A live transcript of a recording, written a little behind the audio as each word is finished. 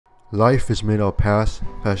Life is made of past,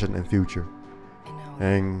 present, and future.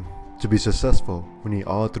 And to be successful, we need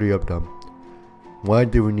all three of them. Why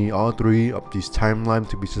do we need all three of these timelines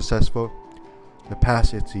to be successful? The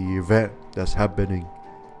past is the event that's happening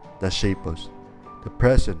that shapes us. The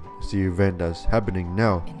present is the event that's happening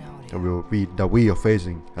now that we are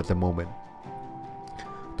facing at the moment.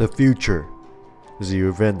 The future is the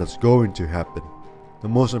event that's going to happen. The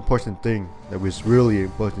most important thing that is really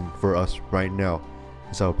important for us right now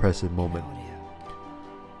is our present moment.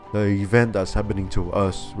 The event that's happening to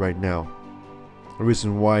us right now. The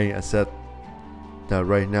reason why I said that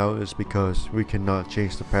right now is because we cannot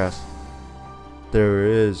change the past. There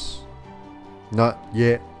is not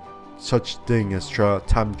yet such thing as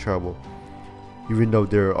time travel. Even though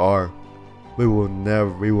there are, we will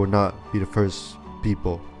not be the first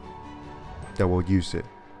people that will use it.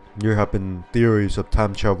 There have been theories of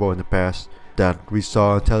time travel in the past that we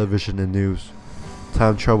saw on television and news.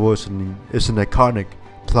 Time travel is an iconic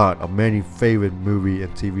plot of many favorite movie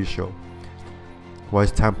and TV show. Why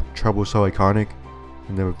is time travel so iconic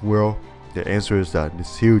in the world? The answer is that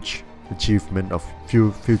this huge achievement of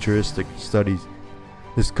futuristic studies,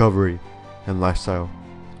 discovery, and lifestyle.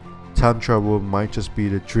 Time travel might just be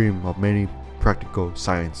the dream of many practical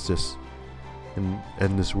scientists in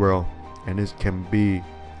this world, and it can be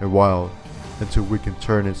a while until we can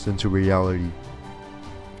turn it into reality,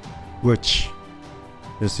 which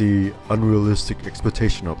is the unrealistic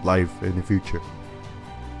expectation of life in the future.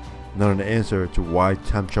 Now the answer to why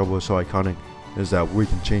time travel is so iconic is that we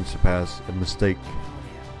can change the past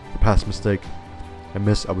mistake and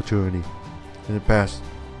missed opportunity. In the past,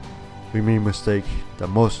 we made mistakes that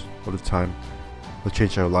most of the time will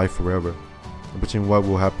change our life forever. Imagine what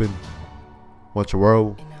will happen, what the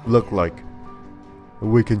world will look like. If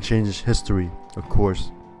we can change history, of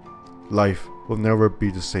course, life will never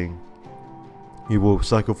be the same. You will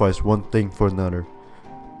sacrifice one thing for another.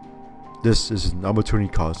 This is an opportunity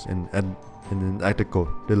cost and an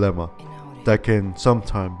ethical dilemma that can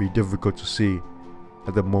sometimes be difficult to see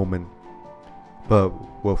at the moment, but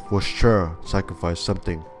will for sure sacrifice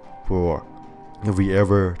something for if we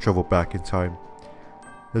ever travel back in time.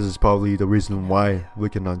 This is probably the reason why we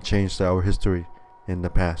cannot change our history in the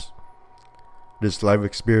past. This life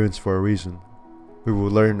experience for a reason. We will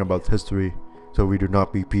learn about history so we do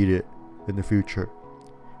not repeat it in the future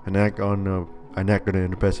and act on it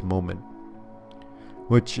in the present moment,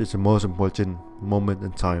 which is the most important moment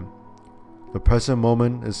in time. The present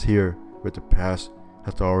moment is here, but the past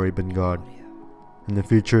has already been gone, and the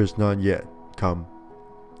future is not yet come.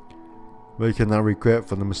 We cannot regret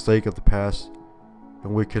for the mistake of the past,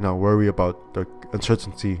 and we cannot worry about the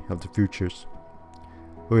uncertainty of the futures.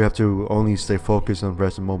 We have to only stay focused on the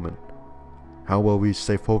present moment. How will we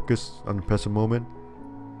stay focused on the present moment?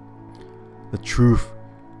 The truth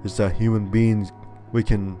is that human beings, we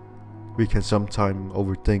can sometimes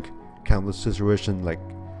overthink countless situations, like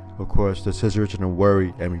of course the situation of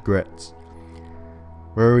worry and regrets.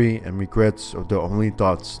 Worry and regrets are the only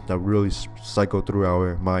thoughts that really cycle through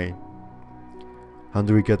our mind. How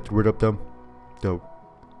do we get rid of them? The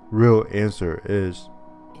real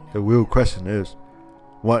question is,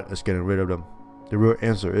 what is getting rid of them? The real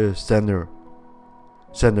answer is standard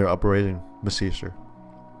operating procedure.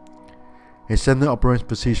 A standard operating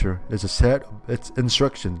procedure is a set of its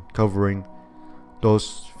instructions covering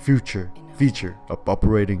those feature of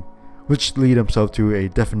operating, which lead themselves to a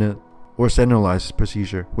definite or standardized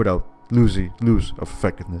procedure without lose of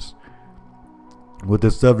effectiveness. With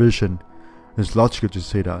this definition, it's logical to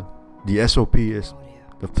say that the SOP is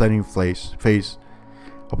the planning phase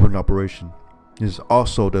of an operation. It is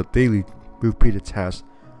also the daily repeated task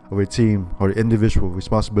of a team or the individual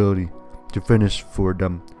responsibility to finish for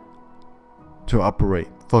them to operate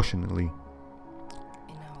functionally.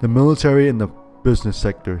 The military and the business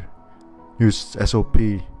sector use SOP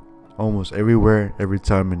almost everywhere, every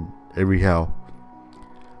time, and every how.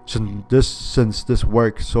 Since this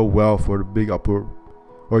works so well for the big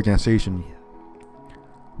organization,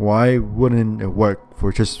 why wouldn't it work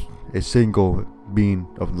for just a single being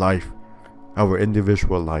of life, our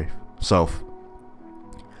individual life, self?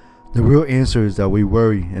 The real answer is that we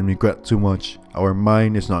worry and regret too much. Our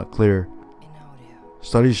mind is not clear.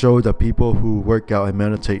 Studies show that people who work out and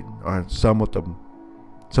meditate are some of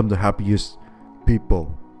the happiest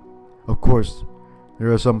people. Of course,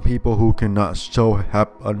 there are some people who cannot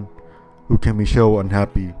who can be so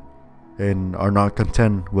unhappy and are not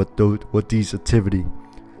content with these activities.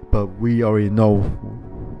 But we already know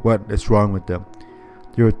what is wrong with them.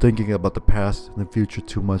 They are thinking about the past and the future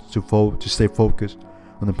too much to stay focused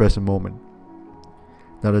on the present moment.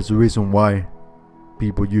 That is the reason why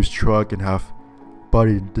people use drugs and have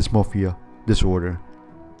body dysmorphia disorder.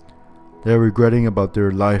 They are regretting about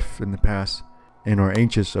their life in the past and are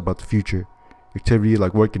anxious about the future. Activities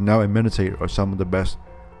like working out and meditate are some of the best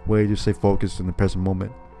way to stay focused in the present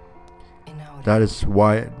moment. That is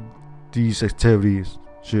why these activities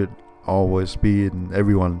should always be in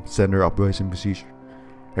everyone's center operating procedure,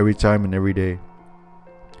 every time and every day.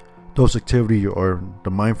 Those activities or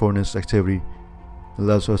the mindfulness activity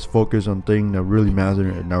allows us to focus on things that really matter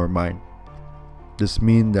in our mind. This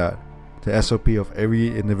means that the SOP of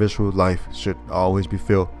every individual life should always be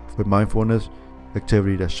filled with mindfulness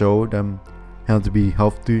activity that show them how to be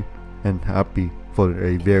healthy and happy for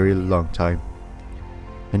a very long time,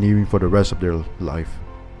 and even for the rest of their life.